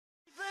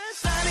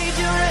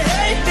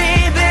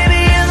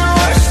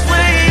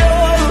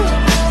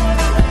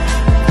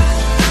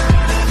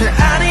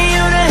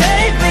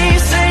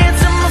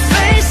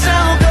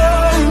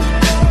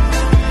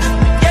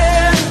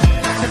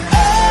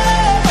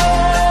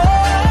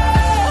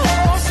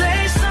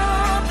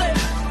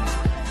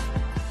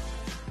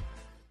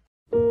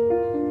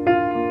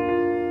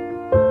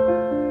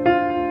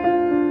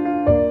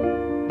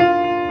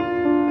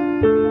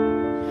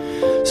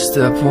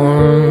Step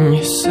one,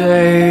 you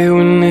say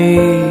we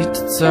need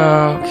to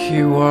talk.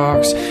 He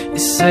walks, you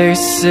say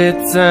sit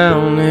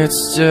down,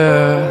 it's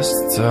just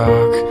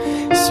talk.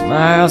 He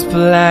smiles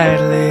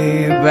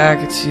politely back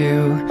at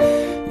you.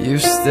 You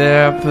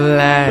stare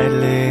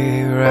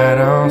politely right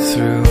on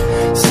through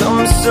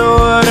some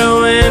sort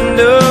of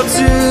window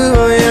to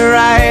your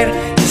right.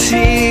 As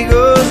he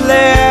goes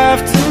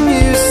left and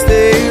you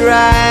stay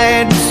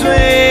right,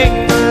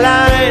 between the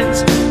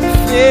lines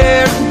of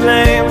fear and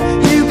blame.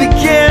 You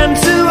begin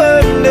to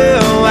wonder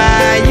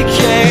why you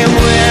came.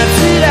 Where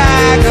did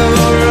I go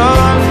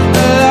wrong?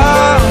 I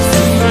lost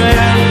a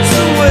friend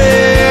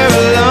somewhere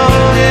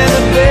alone in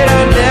the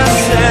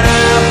bitterness, and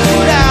I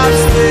put out,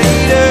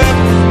 stayed up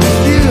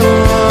with you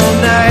all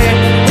night.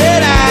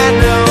 That I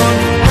know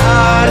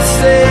how to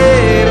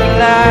save a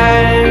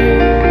life.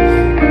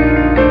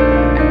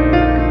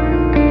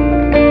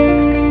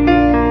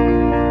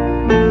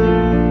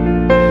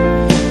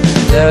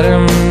 Let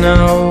him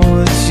know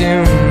that you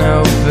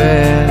know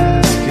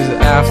best, 'cause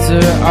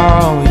after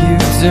all you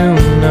do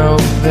know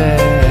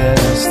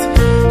best.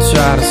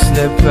 Try to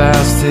slip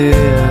past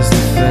his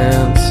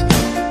defense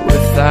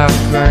without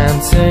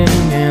granting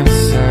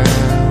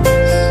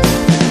innocence.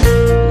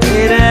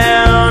 Lay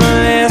down a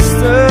list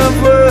of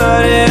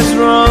what is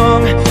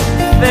wrong,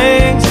 the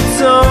things you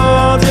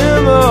told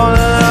him all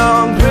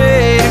along.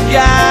 Pray to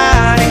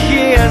God he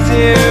hears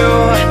you,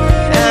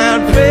 and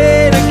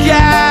pray to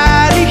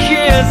God he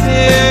hears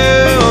you.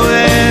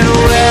 And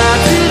where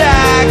did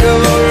I go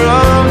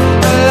wrong?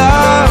 I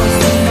lost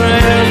a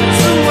friend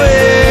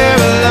somewhere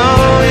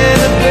alone in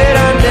the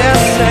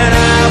bitterness, and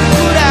I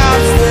put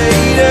out,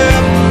 stayed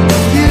up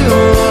with you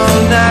all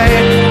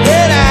night.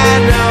 And I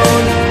know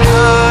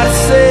how to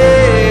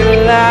save a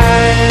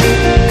life.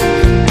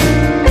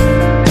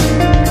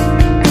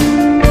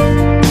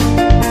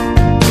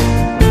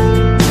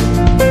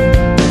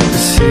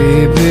 As he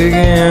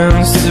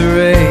begins to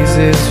raise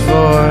his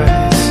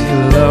voice, you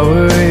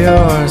lower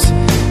yours,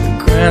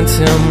 grant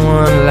him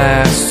one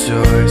last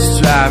choice.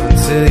 Drive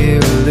until you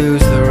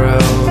lose the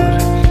road,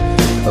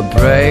 a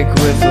break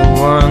with the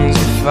ones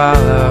you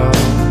follow.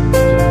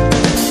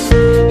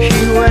 He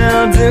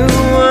will do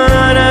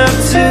one of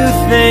two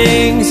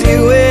things. He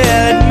will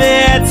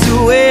admit to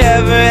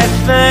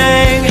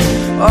everything,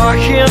 or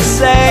he'll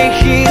say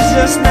he's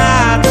just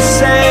not